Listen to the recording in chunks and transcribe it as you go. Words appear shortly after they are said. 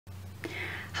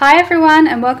Hi everyone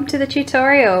and welcome to the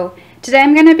tutorial. Today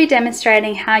I'm going to be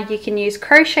demonstrating how you can use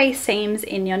crochet seams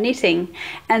in your knitting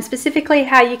and specifically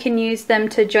how you can use them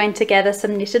to join together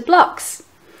some knitted blocks.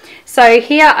 So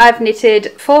here I've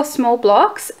knitted 4 small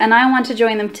blocks and I want to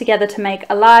join them together to make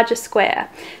a larger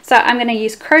square. So I'm going to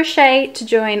use crochet to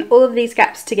join all of these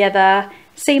gaps together,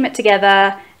 seam it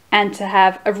together and to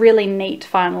have a really neat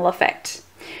final effect.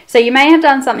 So you may have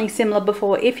done something similar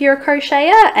before if you're a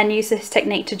crocheter and use this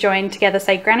technique to join together,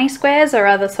 say, granny squares or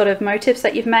other sort of motifs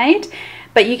that you've made,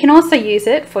 but you can also use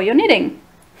it for your knitting.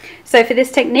 So for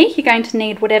this technique, you're going to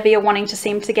need whatever you're wanting to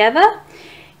seam together.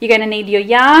 You're going to need your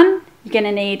yarn, you're going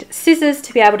to need scissors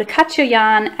to be able to cut your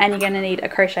yarn, and you're going to need a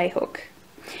crochet hook.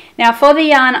 Now for the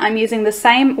yarn, I'm using the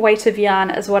same weight of yarn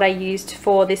as what I used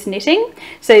for this knitting.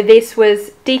 So this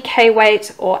was DK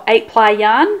weight or 8-ply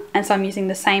yarn, and so I'm using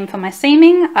the same for my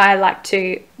seaming. I like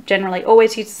to generally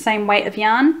always use the same weight of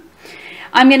yarn.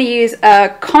 I'm going to use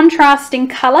a contrasting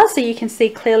colour so you can see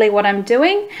clearly what I'm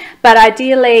doing, but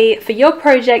ideally for your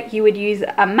project you would use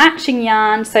a matching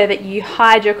yarn so that you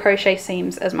hide your crochet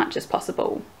seams as much as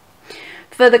possible.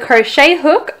 For the crochet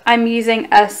hook, I'm using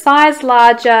a size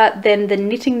larger than the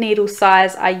knitting needle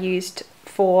size I used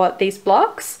for these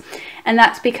blocks, and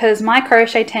that's because my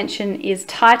crochet tension is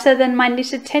tighter than my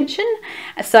knitted tension,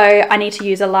 so I need to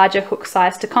use a larger hook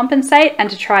size to compensate and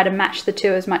to try to match the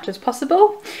two as much as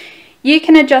possible. You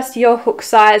can adjust your hook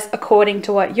size according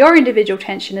to what your individual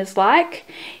tension is like.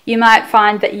 You might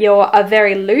find that you're a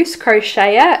very loose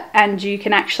crocheter and you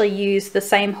can actually use the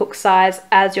same hook size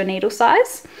as your needle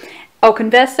size. Or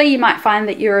conversely, you might find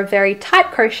that you're a very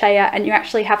tight crocheter and you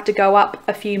actually have to go up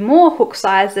a few more hook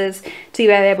sizes to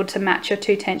be able to match your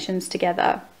two tensions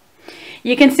together.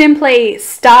 You can simply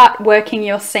start working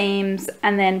your seams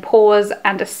and then pause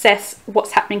and assess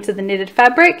what's happening to the knitted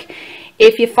fabric.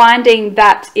 If you're finding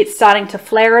that it's starting to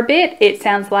flare a bit, it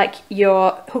sounds like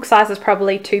your hook size is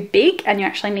probably too big and you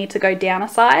actually need to go down a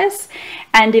size.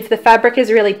 And if the fabric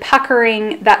is really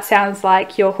puckering, that sounds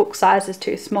like your hook size is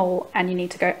too small and you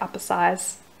need to go up a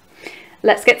size.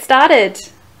 Let's get started.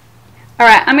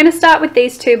 Alright, I'm going to start with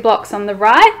these 2 blocks on the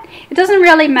right. It doesn't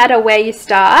really matter where you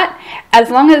start,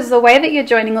 as long as the way that you're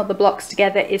joining all the blocks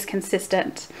together is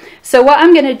consistent. So what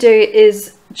I'm going to do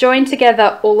is join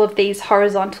together all of these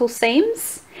horizontal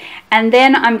seams, and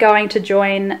then I'm going to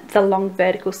join the long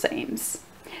vertical seams.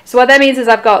 So what that means is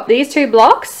I've got these 2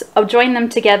 blocks, I'll join them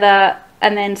together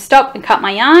and then stop and cut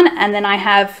my yarn, and then I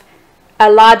have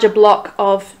a larger block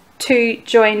of 2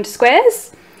 joined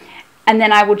squares. And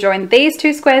then I will join these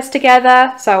 2 squares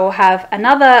together, so I will have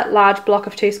another large block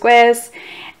of 2 squares,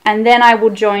 and then I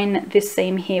will join this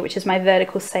seam here, which is my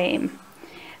vertical seam.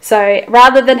 So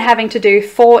rather than having to do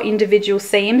 4 individual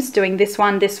seams, doing this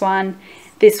one, this one,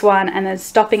 this one, and then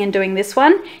stopping and doing this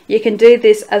one, you can do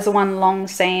this as one long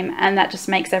seam, and that just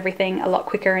makes everything a lot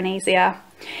quicker and easier.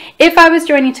 If I was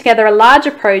joining together a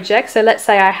larger project, so let's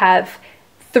say I have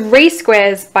 3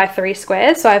 squares by 3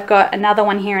 squares, so I've got another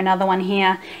one here,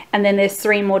 and then there's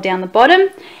 3 more down the bottom.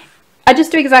 I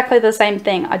just do exactly the same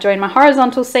thing. I join my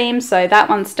horizontal seam, so that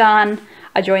one's done.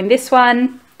 I join this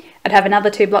one. I'd have another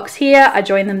 2 blocks here. I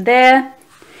join them there.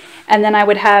 And then I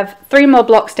would have 3 more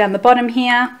blocks down the bottom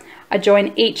here. I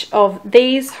join each of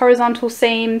these horizontal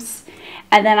seams,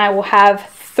 and then I will have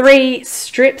 3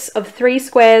 strips of 3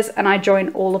 squares, and I join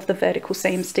all of the vertical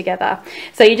seams together.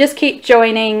 So you just keep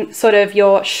joining sort of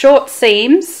your short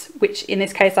seams, which in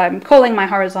this case I'm calling my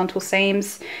horizontal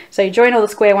seams. So you join all the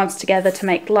square ones together to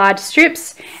make large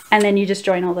strips, and then you just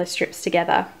join all those strips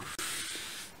together.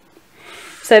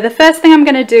 So the first thing I'm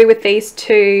going to do with these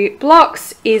 2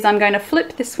 blocks is I'm going to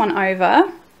flip this one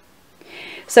over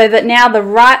so that now the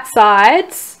right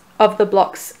sides of the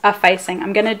blocks are facing.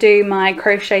 I'm going to do my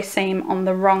crochet seam on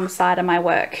the wrong side of my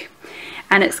work,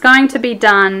 and it's going to be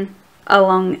done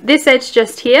along this edge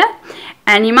just here,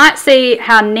 and you might see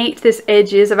how neat this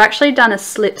edge is. I've actually done a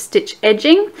slip stitch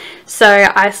edging, so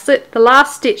I slipped the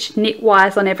last stitch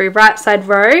knitwise on every right side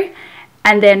row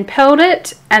and then purled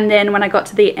it, and then when I got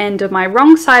to the end of my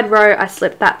wrong side row I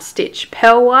slipped that stitch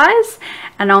purlwise,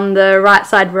 and on the right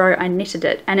side row I knitted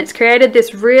it, and it's created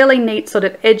this really neat sort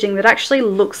of edging that actually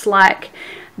looks like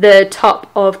the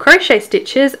top of crochet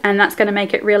stitches, and that's going to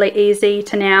make it really easy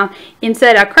to now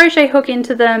insert our crochet hook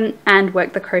into them and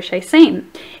work the crochet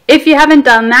seam. If you haven't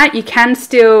done that, you can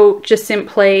still just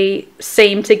simply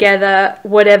seam together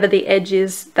whatever the edge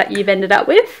is that you've ended up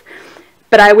with.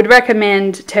 But I would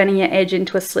recommend turning your edge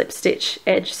into a slip stitch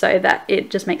edge so that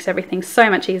it just makes everything so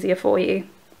much easier for you.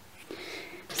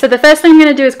 So the first thing I'm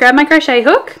going to do is grab my crochet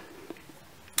hook,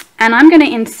 and I'm going to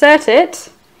insert it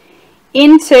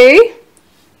into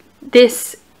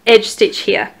this edge stitch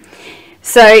here.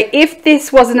 So if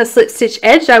this wasn't a slip stitch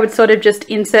edge, I would sort of just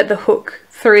insert the hook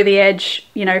through the edge,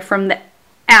 you know, from the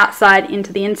outside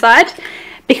into the inside.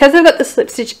 Because I've got the slip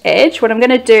stitch edge, what I'm going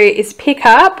to do is pick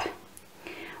up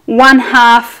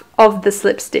 1/2 of the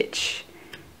slip stitch.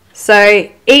 So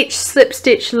each slip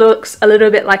stitch looks a little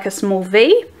bit like a small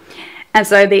V, and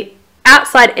so the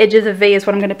outside edge of the V is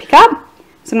what I'm going to pick up.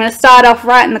 So I'm going to start off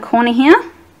right in the corner here,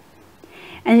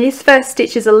 and this first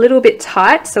stitch is a little bit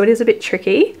tight, so it is a bit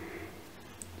tricky,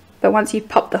 but once you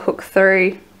pop the hook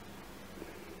through,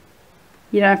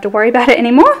 you don't have to worry about it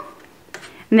anymore.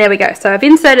 And there we go. So I've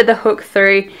inserted the hook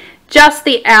through just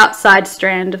the outside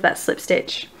strand of that slip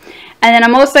stitch. And then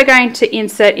I'm also going to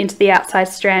insert into the outside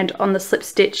strand on the slip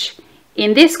stitch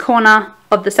in this corner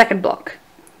of the second block,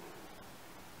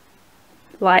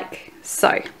 like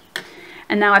so.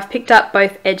 And now I've picked up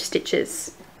both edge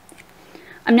stitches.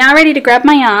 I'm now ready to grab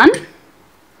my yarn,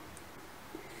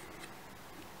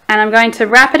 and I'm going to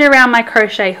wrap it around my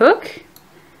crochet hook,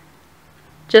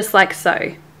 just like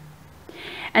so.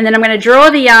 And then I'm going to draw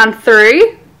the yarn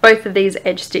through both of these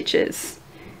edge stitches.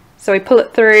 So we pull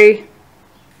it through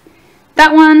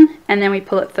that one, and then we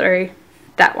pull it through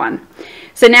that one.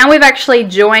 So now we've actually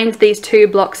joined these two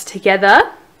blocks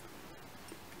together,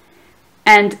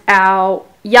 and our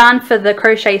yarn for the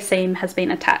crochet seam has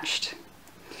been attached.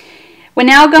 We're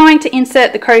now going to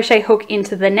insert the crochet hook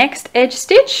into the next edge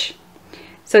stitch.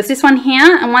 So it's this one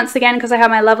here, and once again, because I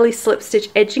have my lovely slip stitch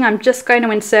edging, I'm just going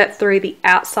to insert through the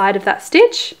outside of that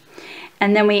stitch,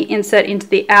 and then we insert into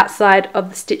the outside of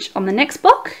the stitch on the next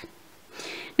block.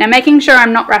 Now, making sure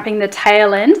I'm not wrapping the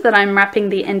tail end, that I'm wrapping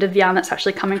the end of yarn that's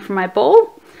actually coming from my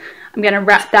ball. I'm going to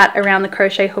wrap that around the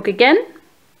crochet hook again,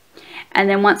 and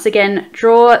then once again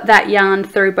draw that yarn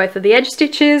through both of the edge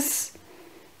stitches.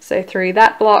 So through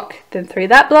that block, then through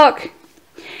that block.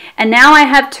 And now I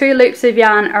have 2 loops of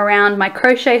yarn around my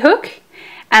crochet hook,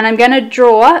 and I'm going to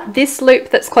draw this loop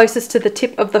that's closest to the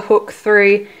tip of the hook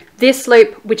through this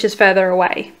loop which is further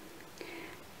away.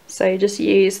 So you just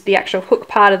use the actual hook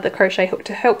part of the crochet hook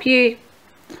to help you,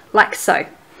 like so.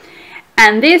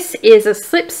 And this is a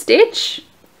slip stitch.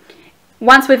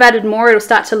 Once we've added more, it'll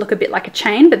start to look a bit like a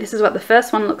chain, but this is what the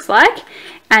first one looks like.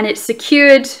 And it's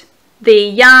secured the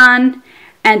yarn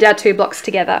and our 2 blocks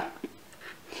together.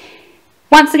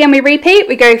 Once again, we repeat.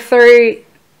 We go through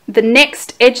the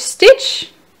next edge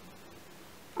stitch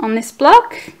on this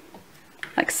block,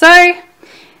 like so.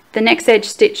 The next edge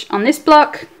stitch on this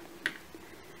block.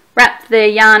 Wrap the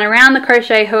yarn around the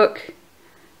crochet hook,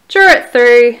 draw it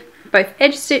through both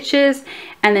edge stitches,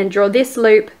 and then draw this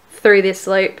loop through this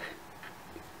loop,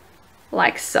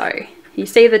 like so. You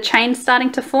see the chain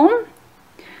starting to form?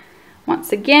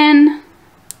 Once again,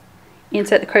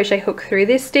 insert the crochet hook through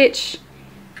this stitch,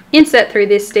 insert through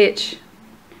this stitch,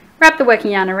 wrap the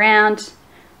working yarn around,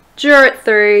 draw it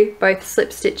through both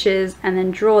slip stitches, and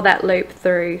then draw that loop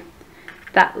through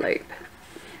that loop.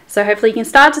 So hopefully you can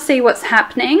start to see what's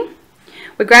happening.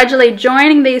 We're gradually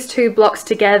joining these 2 blocks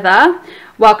together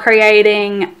while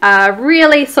creating a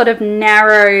really sort of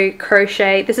narrow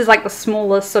crochet. This is like the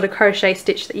smallest sort of crochet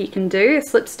stitch that you can do, a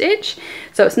slip stitch.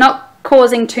 So it's not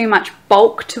causing too much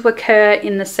bulk to occur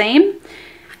in the seam,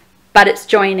 but it's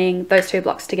joining those 2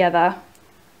 blocks together.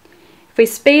 If we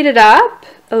speed it up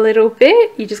a little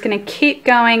bit, you're just going to keep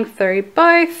going through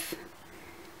both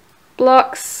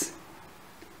blocks,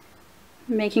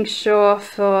 making sure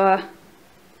for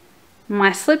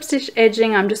my slip stitch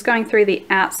edging, I'm just going through the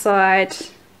outside,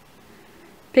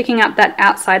 picking up that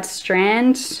outside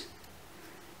strand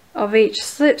of each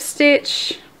slip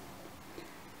stitch,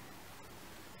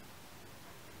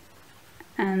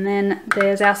 and then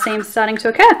there's our seam starting to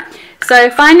occur. So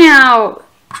if I now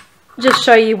just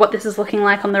show you what this is looking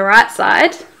like on the right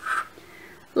side,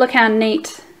 look how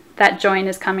neat that join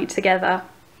is coming together.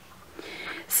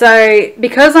 So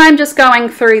because I'm just going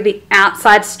through the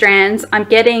outside strands, I'm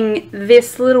getting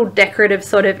this little decorative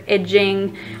sort of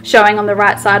edging showing on the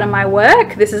right side of my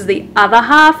work. This is the other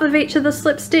half of each of the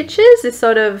slip stitches, this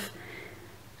sort of,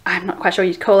 I'm not quite sure what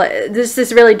you'd call it,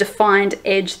 this really defined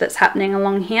edge that's happening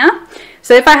along here.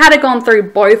 So if I had gone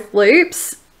through both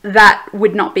loops, that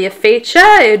would not be a feature.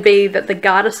 It would be that the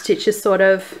garter stitch is sort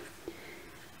of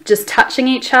just touching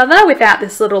each other without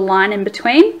this little line in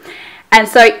between. And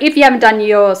so if you haven't done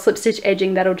your slip stitch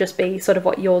edging, that'll just be sort of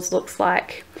what yours looks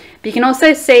like. But you can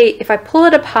also see, if I pull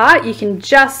it apart, you can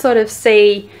just sort of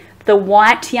see the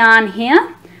white yarn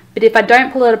here. But if I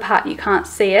don't pull it apart, you can't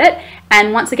see it.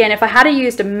 And once again, if I had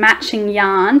used a matching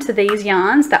yarn to these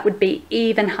yarns, that would be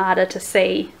even harder to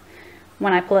see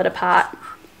when I pull it apart.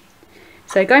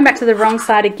 So going back to the wrong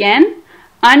side again,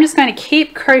 I'm just going to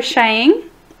keep crocheting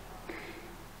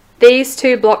these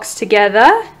two blocks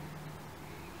together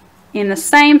in the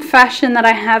same fashion that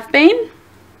I have been.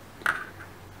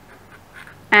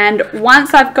 And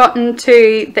once I've gotten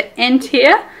to the end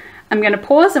here, I'm going to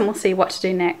pause and we'll see what to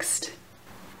do next.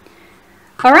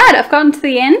 Alright, I've gotten to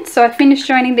the end, so I finished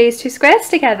joining these two squares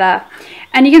together.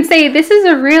 And you can see this is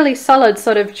a really solid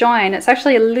sort of join. It's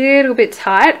actually a little bit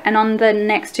tight, and on the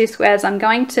next two squares I'm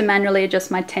going to manually adjust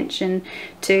my tension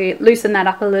to loosen that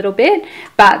up a little bit.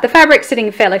 But the fabric's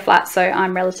sitting fairly flat, so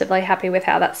I'm relatively happy with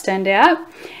how that's turned out.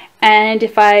 And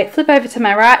if I flip over to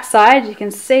my right side, you can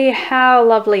see how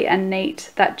lovely and neat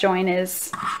that join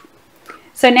is.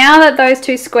 So now that those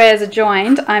two squares are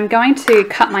joined, I'm going to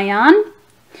cut my yarn.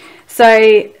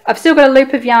 So I've still got a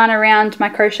loop of yarn around my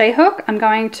crochet hook. I'm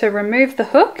going to remove the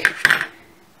hook,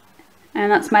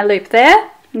 and that's my loop there.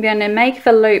 I'm going to make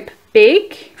the loop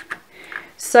big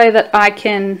so that I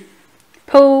can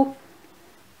pull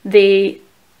the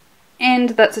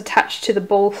end that's attached to the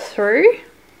ball through.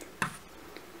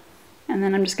 And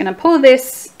then I'm just going to pull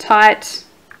this tight,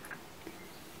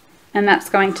 and that's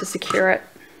going to secure it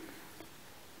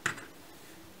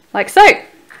like so.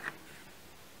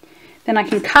 Then I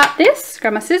can cut this,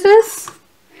 grab my scissors,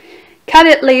 cut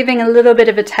it, leaving a little bit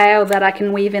of a tail that I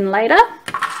can weave in later.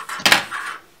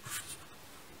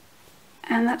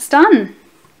 And that's done.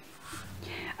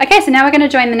 Okay, so now we're going to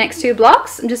join the next two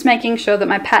blocks. I'm just making sure that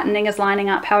my patterning is lining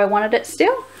up how I wanted it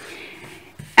still.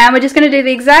 And we're just going to do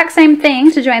the exact same thing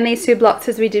to join these two blocks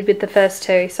as we did with the first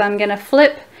two. So I'm going to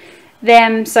flip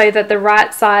them so that the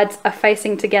right sides are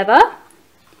facing together.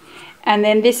 And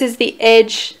then this is the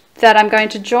edge that I'm going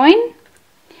to join.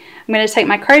 I'm going to take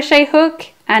my crochet hook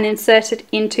and insert it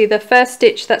into the first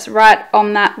stitch that's right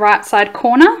on that right side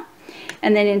corner,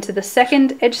 and then into the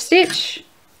second edge stitch.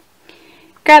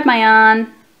 Grab my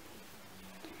yarn,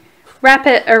 wrap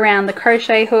it around the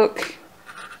crochet hook,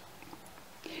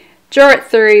 draw it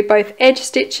through both edge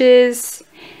stitches,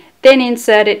 then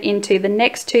insert it into the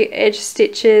next two edge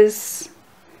stitches,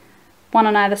 one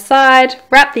on either side,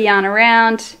 wrap the yarn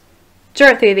around, draw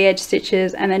it through the edge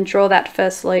stitches, and then draw that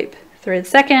first loop through the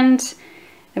second.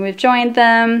 Then we've joined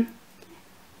them,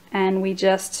 and we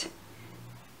just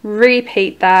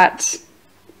repeat that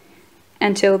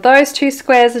until those two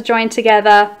squares are joined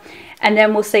together, and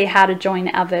then we'll see how to join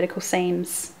our vertical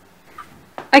seams.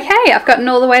 Okay, I've gotten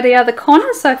all the way to the other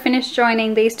corner, so I've finished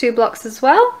joining these two blocks as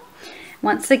well.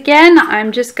 Once again,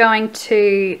 I'm just going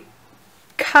to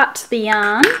cut the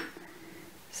yarn.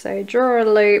 So draw a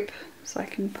loop so I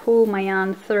can pull my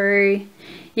yarn through.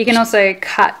 You can also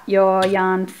cut your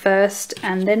yarn first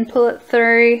and then pull it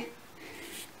through.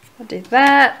 I'll do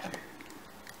that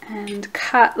and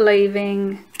cut,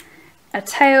 leaving a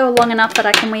tail long enough that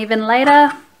I can weave in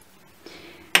later.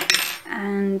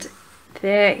 And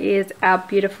there is our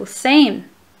beautiful seam.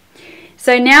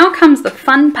 So now comes the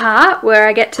fun part where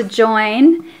I get to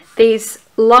join these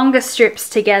longer strips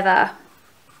together.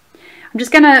 I'm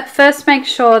just going to first make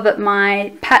sure that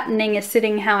my patterning is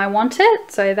sitting how I want it.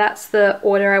 So that's the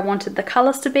order I wanted the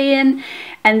colours to be in.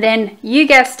 And then, you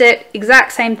guessed it,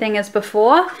 exact same thing as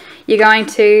before. You're going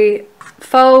to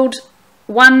fold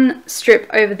one strip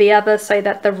over the other so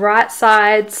that the right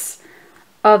sides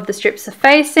of the strips are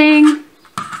facing.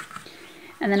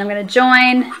 And then I'm going to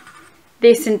join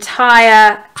this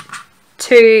entire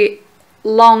two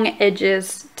long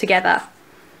edges together.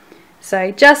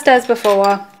 So just as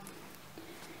before,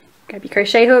 grab your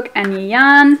crochet hook and your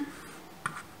yarn,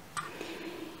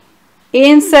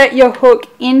 insert your hook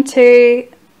into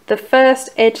the first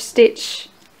edge stitch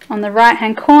on the right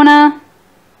hand corner,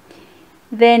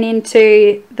 then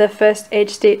into the first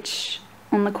edge stitch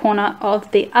on the corner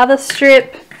of the other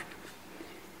strip.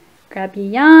 Grab your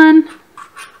yarn,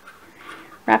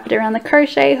 wrap it around the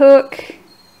crochet hook.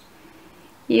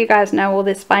 You guys know all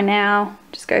this by now.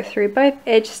 Just go through both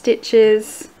edge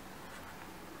stitches,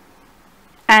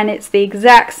 and it's the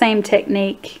exact same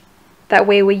technique that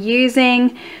we were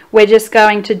using. We're just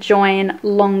going to join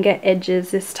longer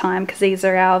edges this time because these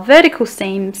are our vertical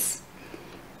seams.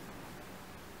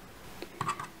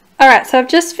 Alright, so I've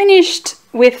just finished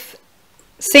with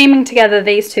seaming together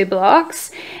these two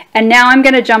blocks, and now I'm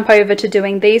going to jump over to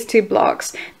doing these two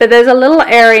blocks. But there's a little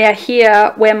area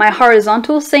here where my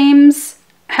horizontal seams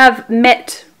have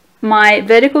met my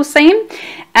vertical seam,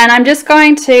 and I'm just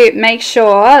going to make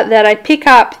sure that I pick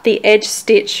up the edge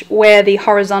stitch where the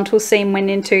horizontal seam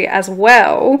went into as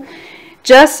well,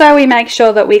 just so we make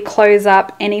sure that we close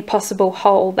up any possible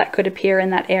hole that could appear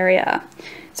in that area.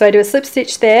 So I do a slip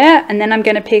stitch there, and then I'm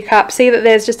going to pick up, see that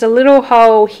there's just a little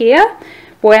hole here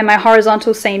where my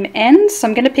horizontal seam ends, so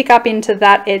I'm going to pick up into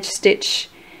that edge stitch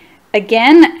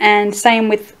again, and same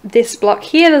with this block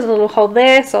here. There's a little hole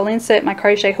there, so I'll insert my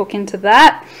crochet hook into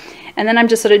that, and then I'm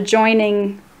just sort of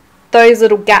joining those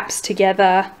little gaps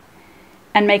together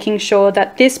and making sure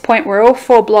that this point where all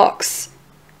 4 blocks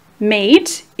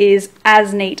meet is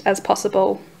as neat as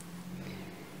possible.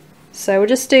 So we'll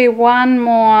just do one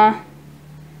more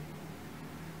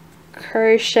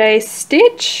crochet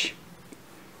stitch,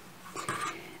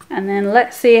 and then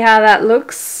let's see how that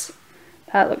looks.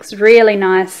 That looks really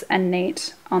nice and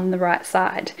neat on the right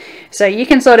side. So you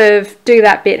can sort of do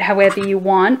that bit however you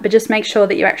want, but just make sure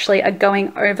that you actually are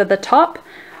going over the top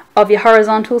of your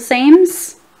horizontal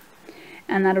seams,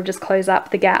 and that'll just close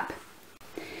up the gap.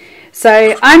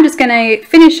 So I'm just going to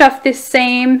finish off this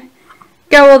seam,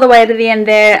 go all the way to the end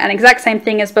there, and exact same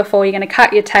thing as before. You're going to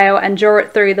cut your tail and draw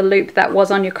it through the loop that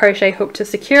was on your crochet hook to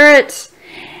secure it,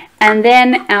 and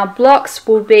then our blocks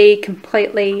will be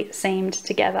completely seamed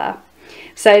together.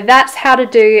 So that's how to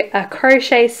do a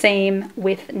crochet seam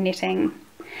with knitting.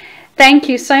 Thank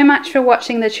you so much for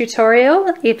watching the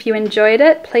tutorial. If you enjoyed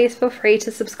it, please feel free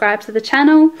to subscribe to the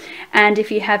channel, and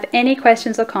if you have any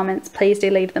questions or comments, please do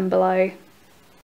leave them below.